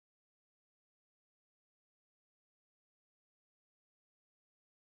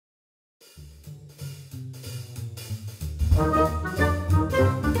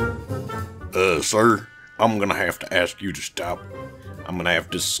Sir, I'm gonna have to ask you to stop. I'm gonna have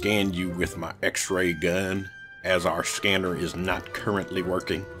to scan you with my X-ray gun, as our scanner is not currently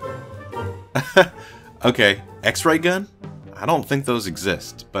working. Okay, X-ray gun? I don't think those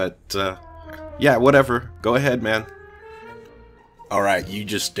exist, but, yeah, whatever. Go ahead, man. Alright, you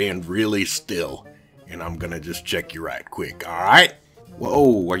just stand really still, and I'm gonna just check you right quick, alright?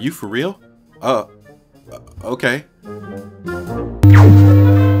 Whoa, are you for real? Okay.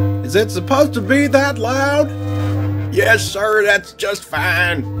 Is it supposed to be that loud? Yes, sir, that's just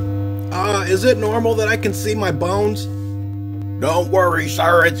fine. Is it normal that I can see my bones? Don't worry,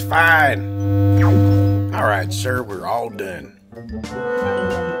 sir, it's fine. Alright, sir, we're all done.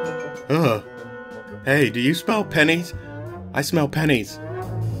 Hey, do you smell pennies? I smell pennies.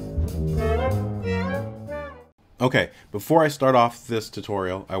 Okay, before I start off this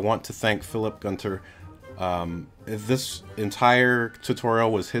tutorial, I want to thank Philip Gunter. This entire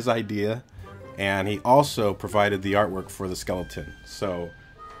tutorial was his idea, and he also provided the artwork for the skeleton. So,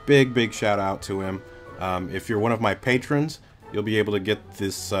 big shout out to him. If you're one of my patrons, you'll be able to get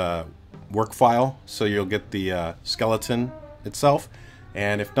this work file, so you'll get the skeleton itself,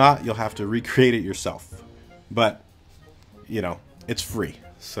 and if not, you'll have to recreate it yourself. But, you know, it's free.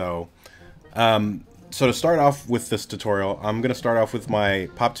 So to start off with this tutorial, I'm going to start off with my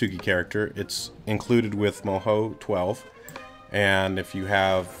Poptugi character. It's included with MOHO 12, and if you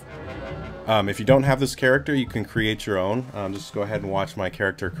don't have this character, you can create your own. Just go ahead and watch my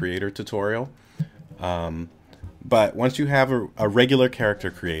character creator tutorial. But once you have a regular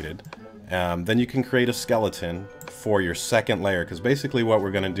character created, then you can create a skeleton for your second layer, because basically what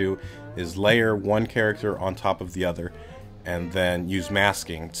we're going to do is layer one character on top of the other, and then use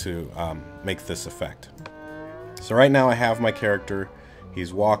masking to make this effect. So right now I have my character.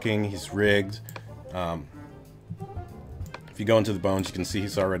 He's walking, he's rigged. If you go into the bones, you can see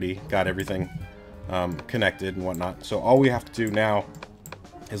he's already got everything connected and whatnot. So all we have to do now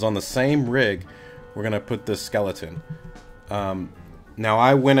is on the same rig, we're going to put this skeleton. Now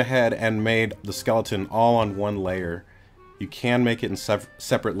I went ahead and made the skeleton all on one layer. You can make it in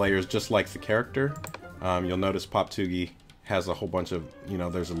separate layers just like the character. You'll notice Poptugi has a whole bunch of,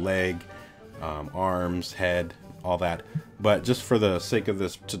 there's a leg, arms, head, all that. But just for the sake of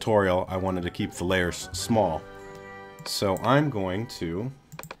this tutorial, I wanted to keep the layers small. So I'm going to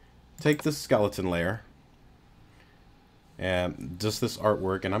take this skeleton layer and just this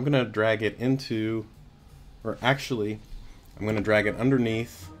artwork, and I'm going to drag it into, or actually, I'm going to drag it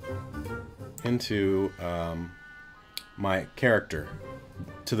underneath into my character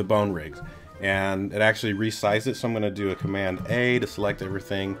to the bone rigs. And it actually resized it, so I'm going to do a Command A to select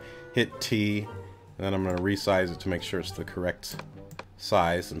everything, hit T, and then I'm going to resize it to make sure it's the correct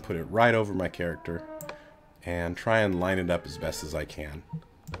size and put it right over my character and try and line it up as best as I can.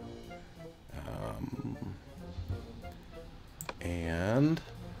 And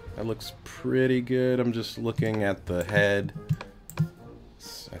that looks pretty good. I'm just looking at the head.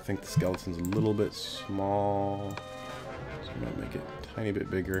 I think the skeleton's a little bit small, so I'm going to make it a tiny bit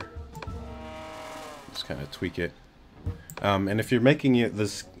bigger. Just kind of tweak it. And if you're making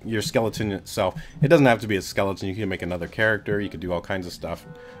your skeleton itself, it doesn't have to be a skeleton. You can make another character. You could do all kinds of stuff.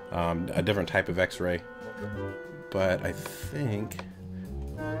 A different type of X-ray. But I think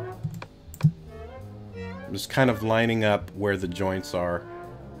I'm just kind of lining up where the joints are,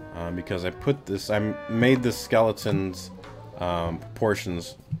 because I made the skeleton's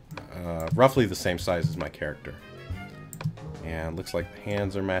proportions roughly the same size as my character. And looks like the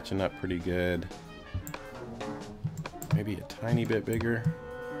hands are matching up pretty good. Maybe a tiny bit bigger.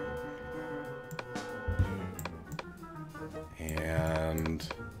 And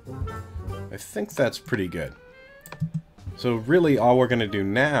I think that's pretty good. So really all we're going to do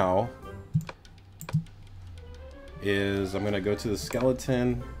now is I'm going to go to the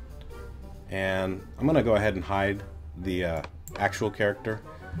skeleton, and I'm going to go ahead and hide the actual character.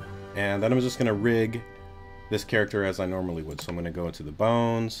 And then I'm just going to rig this character as I normally would. So I'm going to go into the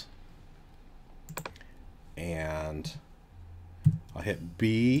bones, and I'll hit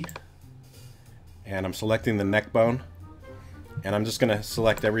B, and I'm selecting the neck bone, and I'm just going to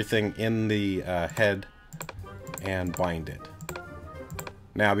select everything in the head and bind it.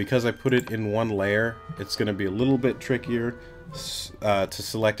 Now because I put it in one layer, it's going to be a little bit trickier to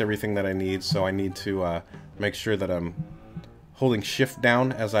select everything that I need, so I need to make sure that I'm holding shift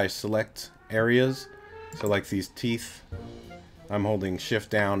down as I select areas. So like these teeth, I'm holding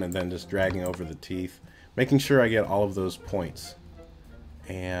shift down and then just dragging over the teeth, making sure I get all of those points.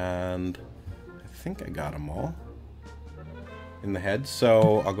 And I think I got them all in the head.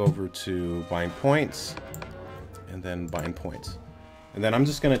 So I'll go over to bind points, and then bind points. And then I'm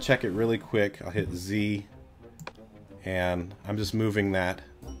just going to check it really quick. I'll hit Z, and I'm just moving that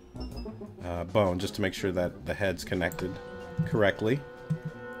bone just to make sure that the head's connected correctly.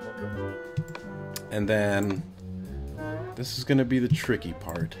 And then this is going to be the tricky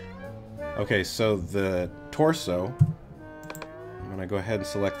part. Okay, so the torso, I'm going to go ahead and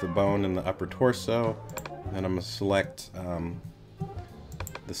select the bone in the upper torso. And I'm going to select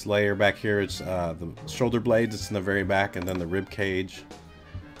this layer back here. It's the shoulder blades, it's in the very back, and then the rib cage.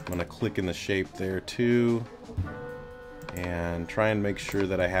 I'm going to click in the shape there too, and try and make sure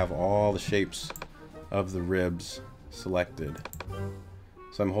that I have all the shapes of the ribs selected.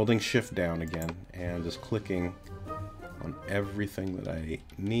 So I'm holding shift down again and just clicking on everything that I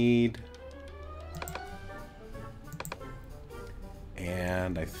need.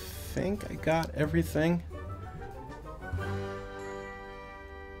 And I think I got everything.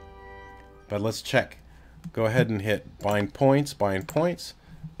 But let's check. Go ahead and hit bind points,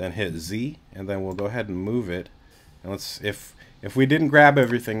 then hit Z, and then we'll go ahead and move it. And let's, if we didn't grab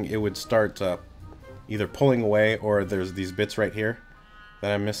everything, it would start either pulling away, or there's these bits right here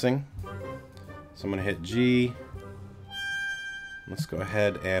that I'm missing. So I'm gonna hit G. Let's go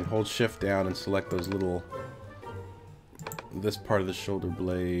ahead and hold shift down and select those little, this part of the shoulder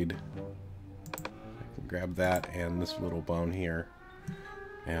blade. I can grab that and this little bone here.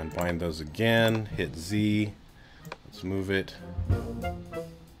 And bind those again, hit Z, let's move it.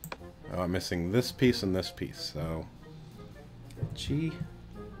 Oh, I'm missing this piece and this piece, so G,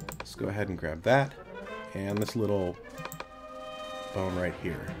 let's go ahead and grab that, and this little bone right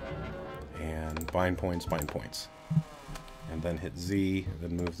here, and bind points, and then hit Z,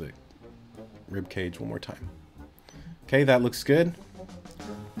 then move the rib cage one more time. Okay, that looks good.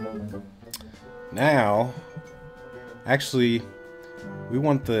 Now, actually, we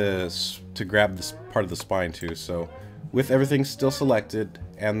want this to grab this part of the spine too, so with everything still selected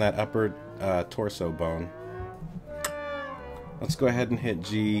and that upper torso bone, let's go ahead and hit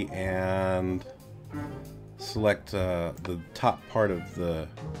G and select the top part of the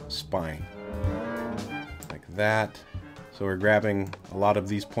spine, like that. So we're grabbing a lot of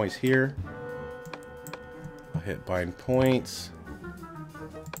these points here. I'll hit bind points,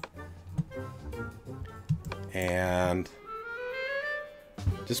 and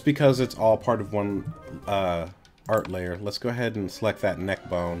just because it's all part of one art layer, let's go ahead and select that neck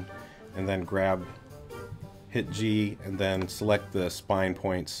bone, and then grab, hit G, and then select the spine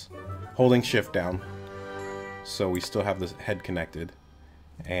points, holding shift down, so we still have the head connected,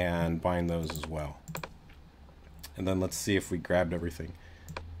 and bind those as well. And then let's see if we grabbed everything.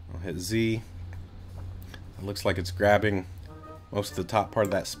 I'll hit Z. It looks like it's grabbing most of the top part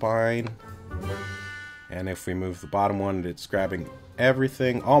of that spine, and if we move the bottom one, it's grabbing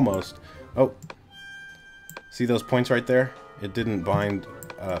everything almost. Oh, see those points right there? It didn't bind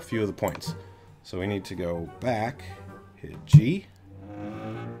a few of the points, so we need to go back, hit G,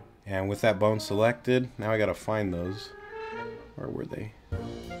 and with that bone selected, now I gotta find those. Where were they?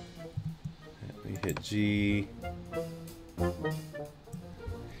 Let me hit G.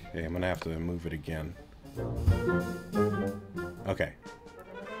 Okay, I'm gonna have to move it again. Okay,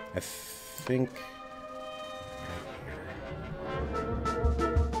 I think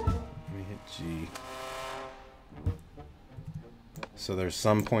G. So there's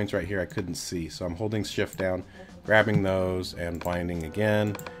some points right here I couldn't see, so I'm holding shift down, grabbing those and binding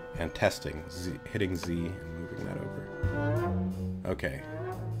again and testing, hitting Z and moving that over. Okay,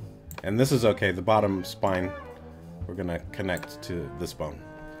 and this is okay. The bottom spine, we're gonna connect to this bone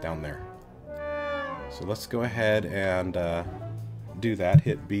down there. So let's go ahead and do that.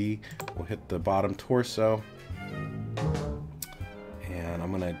 Hit B, we'll hit the bottom torso, and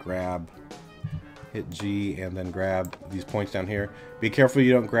I'm gonna grab, hit G, and then grab these points down here. Be careful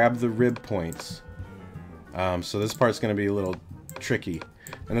you don't grab the rib points. So this part's going to be a little tricky.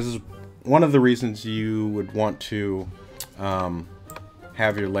 And this is one of the reasons you would want to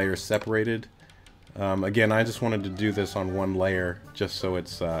have your layers separated. Again, I just wanted to do this on one layer just so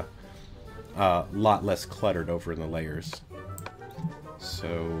it's a lot less cluttered over in the layers.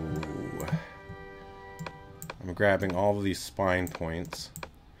 So I'm grabbing all of these spine points.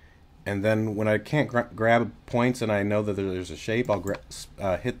 And then when I can't grab points and I know that there's a shape, I'll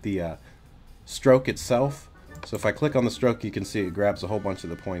hit the stroke itself. So if I click on the stroke, you can see it grabs a whole bunch of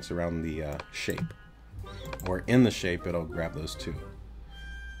the points around the shape. Or in the shape, it'll grab those too.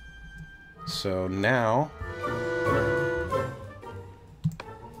 So now...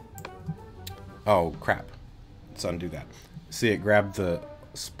 Oh, crap. Let's undo that. See, it grabbed the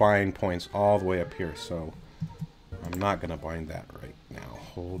spine points all the way up here, so I'm not going to bind that right now.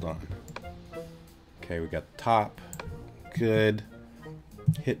 Hold on. Okay, we got the top. Good.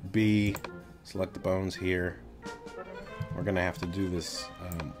 Hit B. Select the bones here. We're going to have to do this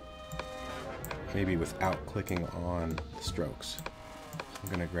maybe without clicking on the strokes. So I'm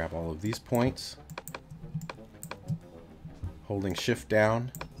going to grab all of these points. Holding shift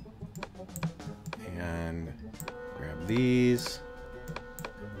down. And grab these.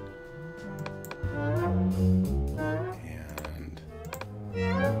 And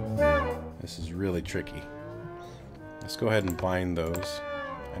this is really tricky. Let's go ahead and bind those.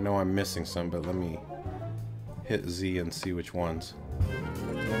 I know I'm missing some, but let me hit Z and see which ones.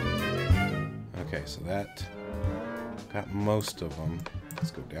 Okay, so that got most of them.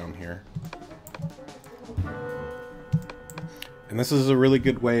 Let's go down here. And this is a really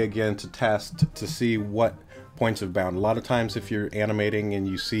good way, again, to test to see what points have bound. A lot of times if you're animating and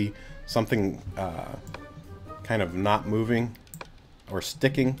you see something kind of not moving or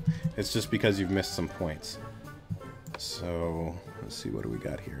sticking, it's just because you've missed some points. So let's see, what do we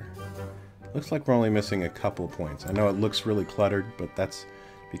got here? Looks like we're only missing a couple points. I know it looks really cluttered, but that's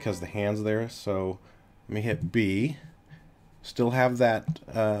because the hand's there. So let me hit B. Still have that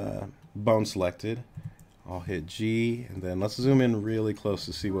bone selected. I'll hit G, and then let's zoom in really close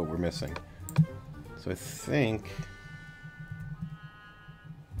to see what we're missing. So I think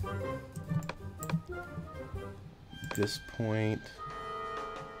this point,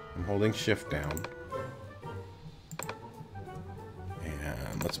 I'm holding shift down.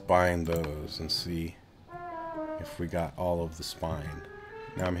 And let's bind those and see if we got all of the spine.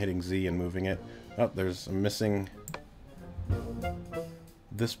 Now I'm hitting Z and moving it. Oh, I'm missing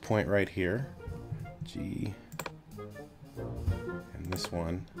this point right here. G, and this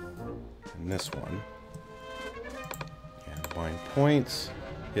one, and this one. And bind points.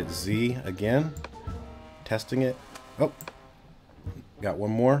 Hit Z again. Testing it. Oh, got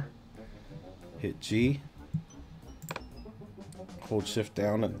one more. Hit G. Hold shift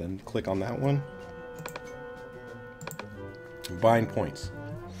down and then click on that one. Bind points.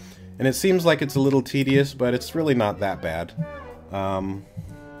 And it seems like it's a little tedious, but it's really not that bad.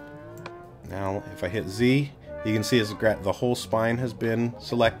 Now, if I hit Z, you can see the whole spine has been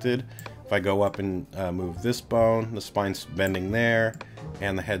selected. If I go up and move this bone, the spine's bending there,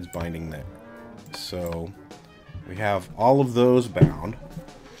 and the head's binding there. So we have all of those bound.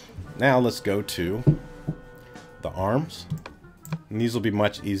 Now let's go to the arms. And these will be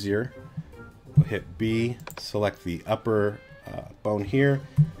much easier. We'll hit B, select the upper bone here.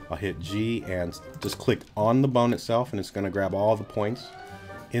 I'll hit G and just click on the bone itself, and it's going to grab all the points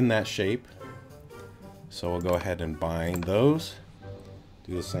in that shape. So we'll go ahead and bind those.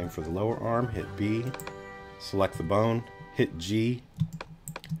 Do the same for the lower arm. Hit B, select the bone, hit G.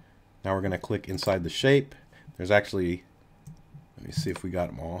 Now we're going to click inside the shape. There's actually, let me see if we got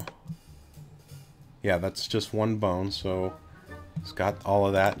them all. Yeah, that's just one bone, so it's got all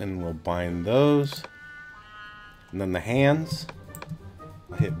of that, and we'll bind those. And then the hands,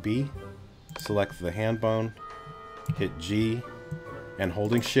 I'll hit B, select the hand bone, hit G, and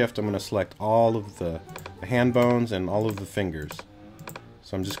holding shift, I'm going to select all of the hand bones and all of the fingers.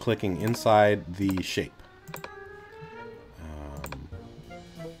 So I'm just clicking inside the shape.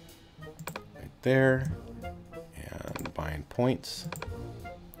 Right there. And bind points.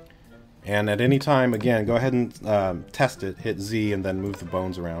 And at any time, again, go ahead and test it. Hit Z and then move the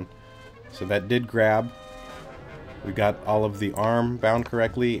bones around. So that did grab. We got all of the arm bound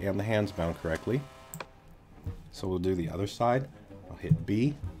correctly and the hands bound correctly. So we'll do the other side. I'll hit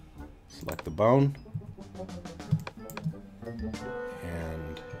B, select the bone,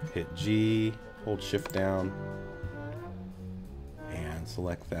 and hit G, hold shift down, and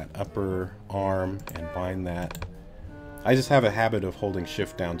select that upper arm and bind that. I just have a habit of holding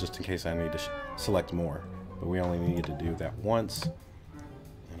shift down just in case I need to select more, but we only need to do that once.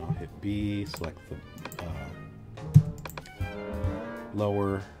 And I'll hit B, select the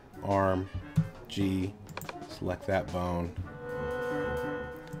lower arm, G, select that bone,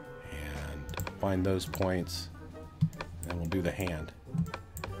 and bind those points, and we'll do the hand.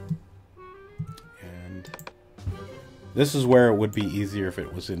 And this is where it would be easier if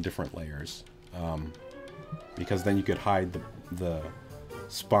it was in different layers, because then you could hide the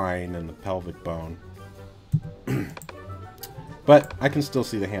spine and the pelvic bone. But I can still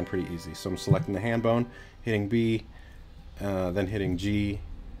see the hand pretty easy, so I'm selecting the hand bone, hitting B, then hitting G,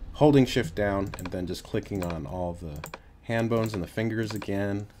 holding shift down, and then just clicking on all the hand bones and the fingers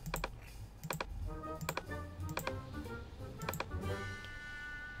again.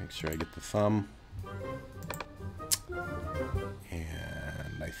 Make sure I get the thumb.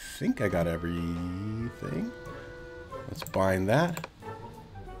 And I think I got everything. Let's bind that.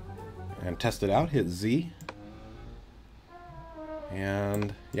 and test it out. Hit Z.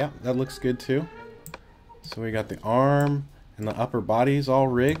 And yeah, that looks good too. So we got the arm and the upper bodies all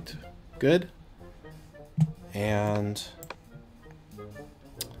rigged. Good. And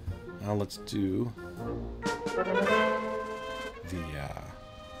now let's do the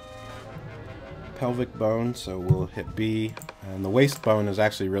pelvic bone. So we'll hit B. And the waist bone is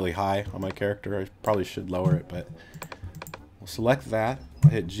actually really high on my character. I probably should lower it, but we'll select that.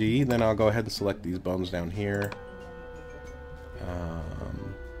 I'll hit G. Then I'll go ahead and select these bones down here.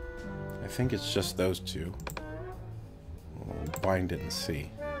 I think it's just those two. We'll bind it and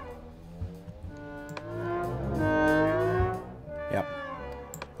see. Yep.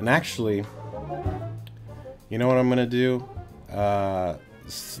 And actually, you know what I'm gonna do? The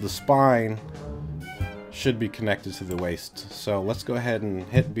spine should be connected to the waist. So let's go ahead and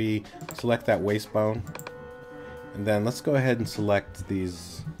hit B, select that waist bone, and then let's go ahead and select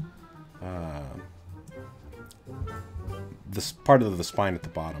these this part of the spine at the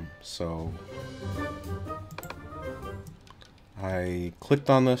bottom. So I clicked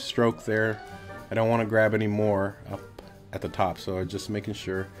on the stroke there. I don't want to grab any more up at the top, so I'm just making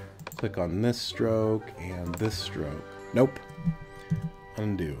sure. Click on this stroke and this stroke. Nope.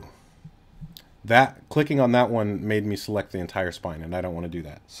 Undo. That clicking on that one made me select the entire spine, and I don't want to do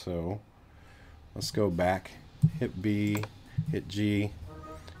that. So let's go back. Hit B. Hit G.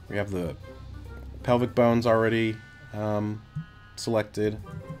 We have the pelvic bones already selected.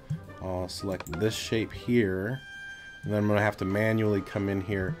 I'll select this shape here, and then I'm going to have to manually come in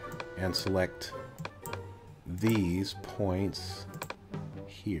here and select these points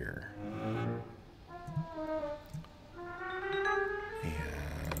here.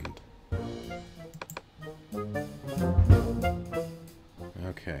 And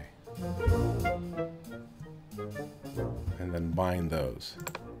okay. And then bind those.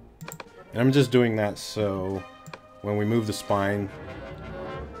 And I'm just doing that so when we move the spine,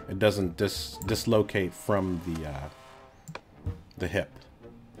 it doesn't dislocate from the hip.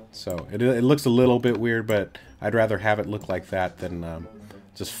 So it looks a little bit weird, but I'd rather have it look like that than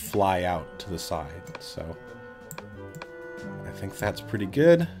just fly out to the side. So I think that's pretty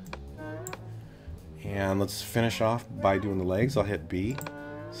good. And let's finish off by doing the legs. I'll hit B,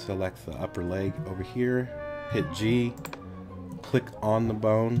 select the upper leg over here, hit G, click on the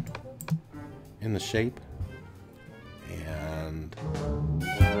bone in the shape, and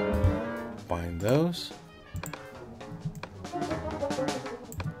bind those.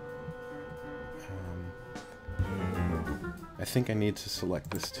 I think I need to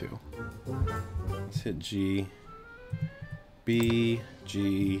select this too. Let's hit G, B,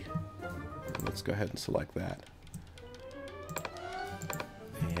 G. Let's go ahead and select that.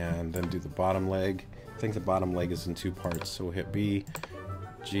 And then do the bottom leg. I think the bottom leg is in two parts, so we'll hit B,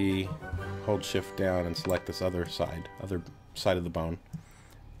 G, hold shift down and select this other side of the bone.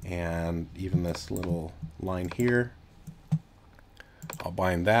 And even this little line here, I'll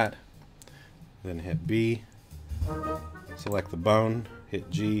bind that. Then hit B, select the bone, hit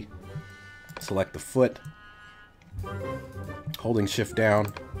G, select the foot, holding shift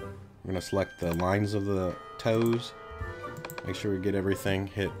down. We're going to select the lines of the toes, make sure we get everything,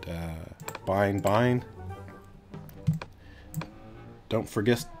 hit bind. Don't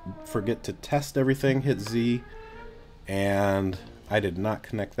forget to test everything, hit Z, and I did not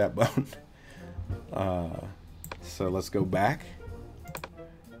connect that bone. So let's go back,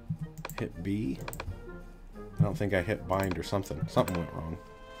 hit B. I don't think I hit bind or something went wrong.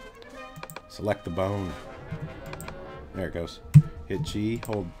 Select the bone, there it goes, hit G,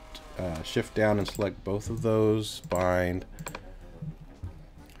 hold shift down and select both of those, bind.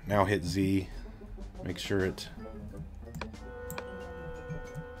 Now hit Z, make sure it,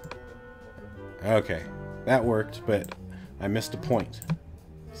 okay, that worked, but I missed a point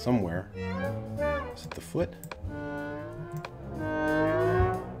somewhere. Is it the foot?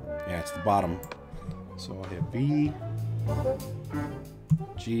 Yeah, it's the bottom. So I'll hit B,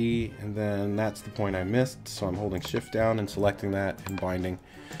 G, and then that's the point I missed, so I'm holding shift down and selecting that and binding.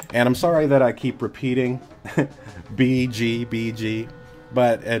 And I'm sorry that I keep repeating B, G, B, G,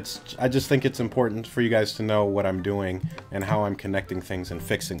 but I just think it's important for you guys to know what I'm doing and how I'm connecting things and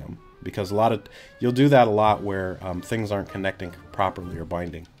fixing them, because you'll do that a lot where things aren't connecting properly or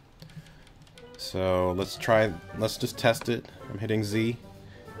binding. So let's just test it. I'm hitting Z,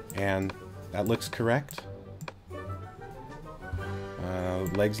 and that looks correct.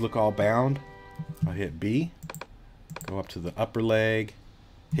 Legs look all bound. I'll hit B, go up to the upper leg,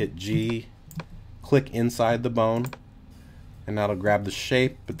 hit G, click inside the bone, and that'll grab the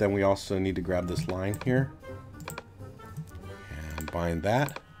shape, but then we also need to grab this line here and bind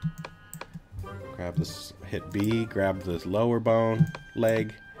that. grab this, hit B, grab this lower bone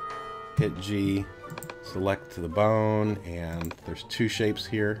leg, hit G, select the bone, and there's two shapes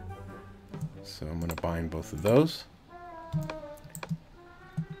here. So I'm going to bind both of those.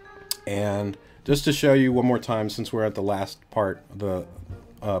 And just to show you one more time, since we're at the last part, the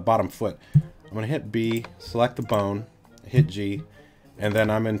bottom foot, I'm going to hit B, select the bone, hit G, and then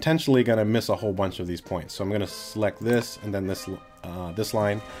I'm intentionally going to miss a whole bunch of these points. So I'm going to select this and then this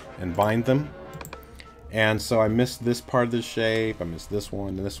line and bind them. And so I missed this part of the shape, I missed this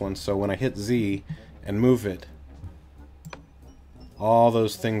one and this one. So when I hit Z and move it, all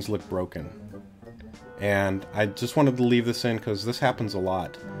those things look broken. And I just wanted to leave this in because this happens a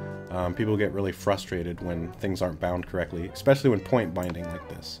lot. People get really frustrated when things aren't bound correctly, especially when point binding like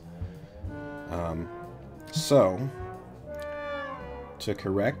this. So, to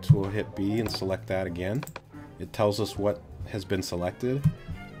correct, we'll hit B and select that again. It tells us what has been selected.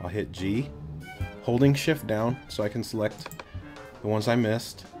 I'll hit G, holding shift down so I can select the ones I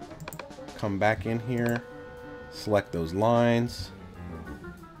missed. Come back in here, select those lines.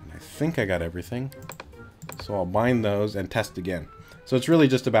 And I think I got everything. So I'll bind those and test again. So it's really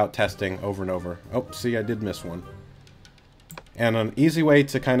just about testing over and over. Oh, see, I did miss one. And an easy way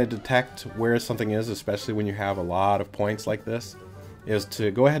to kind of detect where something is, especially when you have a lot of points like this, is to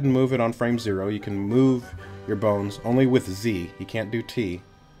go ahead and move it on frame 0. You can move your bones only with Z. You can't do T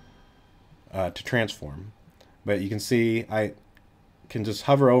to transform. But you can see I can just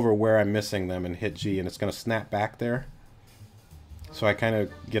hover over where I'm missing them and hit G, and it's going to snap back there. So I kind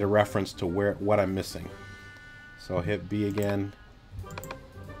of get a reference to what I'm missing. So I'll hit B again,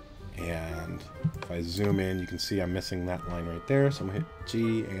 and if I zoom in, you can see I'm missing that line right there. So I'm going to hit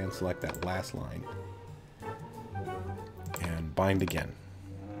G and select that last line. And bind again.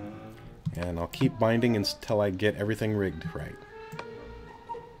 And I'll keep binding until I get everything rigged right.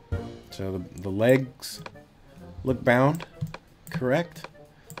 So the legs look bound, correct.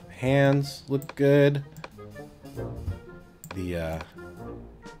 Hands look good. The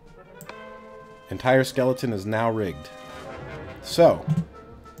entire skeleton is now rigged. So,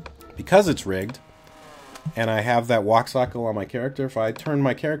 because it's rigged, and I have that walk cycle on my character, if I turn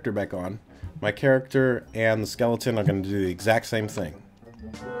my character back on, my character and the skeleton are going to do the exact same thing.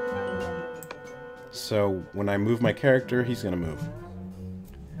 So when I move my character, he's going to move.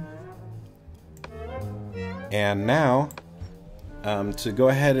 And now, to go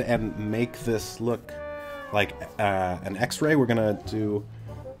ahead and make this look like an X-ray, we're going to do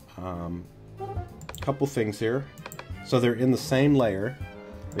a couple things here. So they're in the same layer.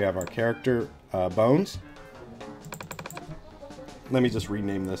 We have our character bones. Let me just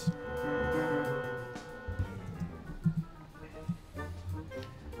rename this.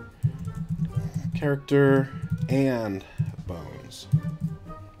 Character and bones.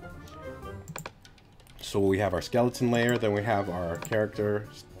 So we have our skeleton layer, then we have our character,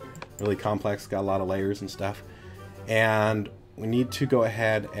 really complex, got a lot of layers and stuff. And we need to go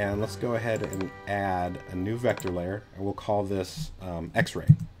ahead and let's go ahead and add a new vector layer, and we'll call this X-ray.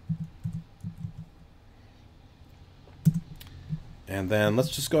 And then let's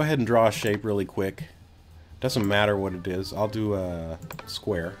just go ahead and draw a shape really quick. Doesn't matter what it is. I'll do a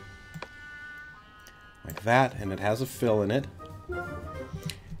square. Like that, and it has a fill in it.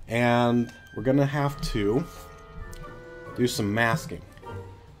 And we're going to have to do some masking.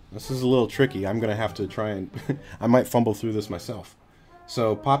 This is a little tricky. I'm going to have to try and... I might fumble through this myself.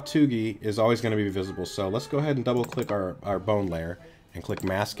 So Pop Toogie is always going to be visible. So let's go ahead and double click our bone layer and click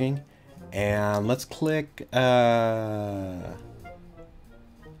masking. And let's click hide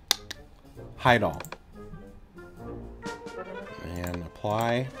all. And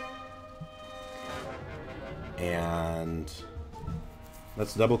apply. And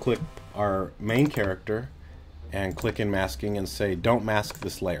let's double click our main character and click in masking and say don't mask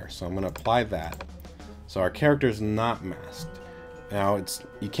this layer. So I'm going to apply that. So our character is not masked. Now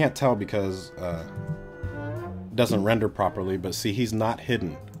you can't tell because it doesn't render properly, but see, he's not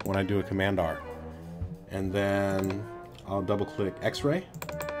hidden when I do a Command R. And then I'll double click X-ray,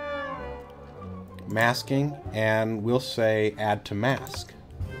 masking, and we'll say add to mask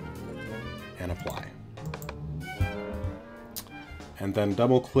and apply. And then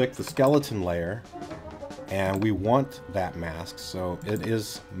double click the skeleton layer, and we want that mask, so it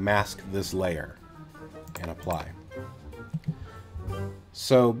is mask this layer and apply.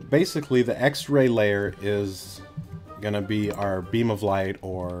 So basically the X-ray layer is going to be our beam of light,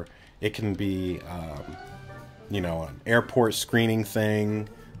 or it can be you know, an airport screening thing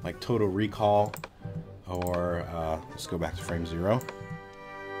like Total Recall, or let's go back to frame 0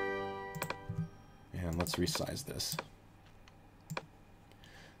 and let's resize this.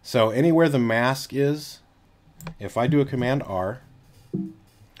 So anywhere the mask is, if I do a Command R,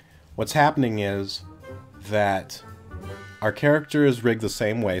 what's happening is that our character is rigged the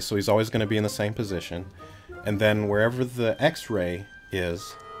same way, so he's always going to be in the same position. And then wherever the X-ray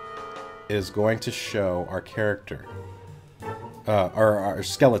is going to show our character, or our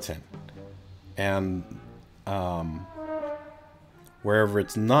skeleton. And wherever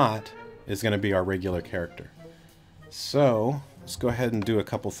it's not is going to be our regular character. So let's go ahead and do a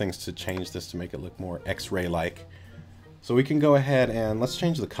couple things to change this to make it look more X-ray-like. So we can go ahead and let's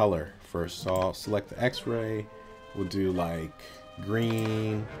change the color first. So I'll select the X-ray. We'll do like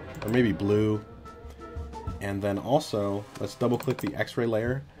green or maybe blue. And then also let's double click the X-ray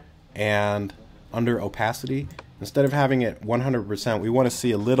layer, and under opacity, instead of having it 100%, we want to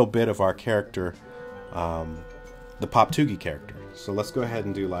see a little bit of our character, the Pop-Toogie character. So let's go ahead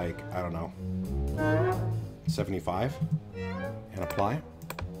and do like, I don't know, 75 and apply.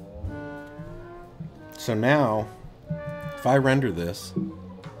 So now if I render this,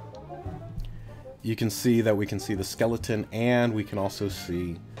 you can see that we can see the skeleton, and we can also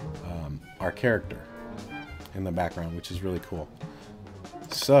see our character in the background, which is really cool.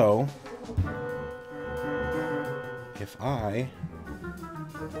 So if I,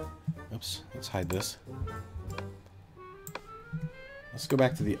 oops, let's hide this. Let's go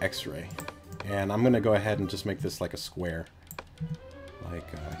back to the X-ray, and I'm gonna go ahead and just make this like a square, like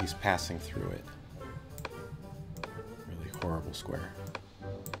he's passing through it. Really horrible square.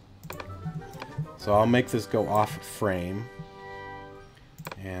 So I'll make this go off frame,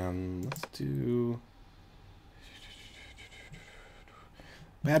 and let's do.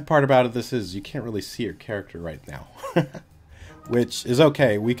 Bad part about this is you can't really see your character right now, which is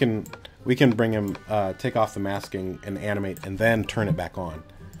okay. We can bring him, take off the masking and animate, and then turn it back on.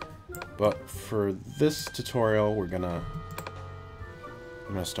 But for this tutorial, I'm gonna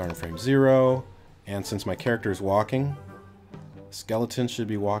start in frame 0, and since my character is walking, skeleton should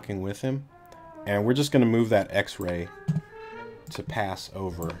be walking with him, and we're just gonna move that X-ray to pass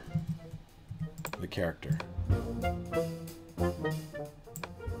over the character.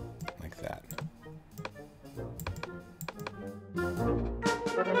 Like that.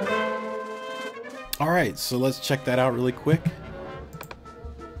 Alright, so let's check that out really quick.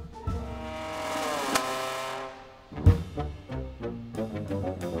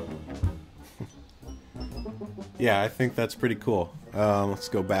 Yeah, I think that's pretty cool. Let's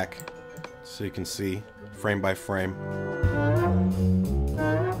go back so you can see frame by frame.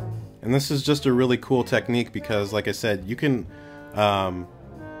 And this is just a really cool technique because, like I said, you can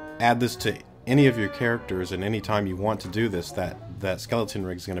add this to any of your characters, and anytime you want to do this, that skeleton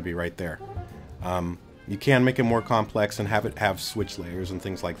rig is going to be right there. You can make it more complex and have it have switch layers and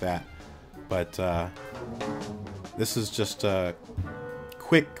things like that, but this is just a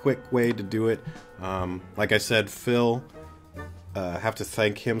quick way to do it. Like I said, Phil, have to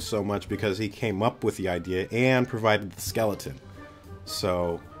thank him so much because he came up with the idea and provided the skeleton.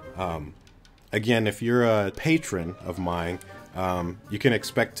 So again, if you're a patron of mine, you can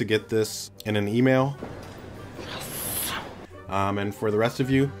expect to get this in an email. And for the rest of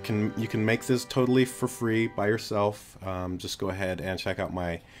you, you can make this totally for free by yourself. Just go ahead and check out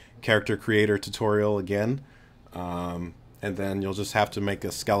my character creator tutorial again, and then you'll just have to make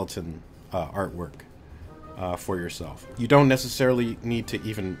a skeleton artwork for yourself. You don't necessarily need to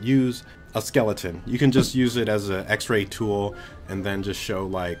even use a skeleton. You can just use it as an X-ray tool and then just show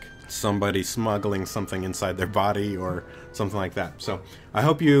like somebody smuggling something inside their body or something like that. So I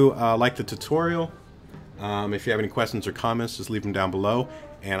hope you like the tutorial. If you have any questions or comments, just leave them down below,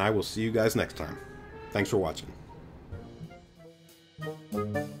 and I will see you guys next time. Thanks for watching.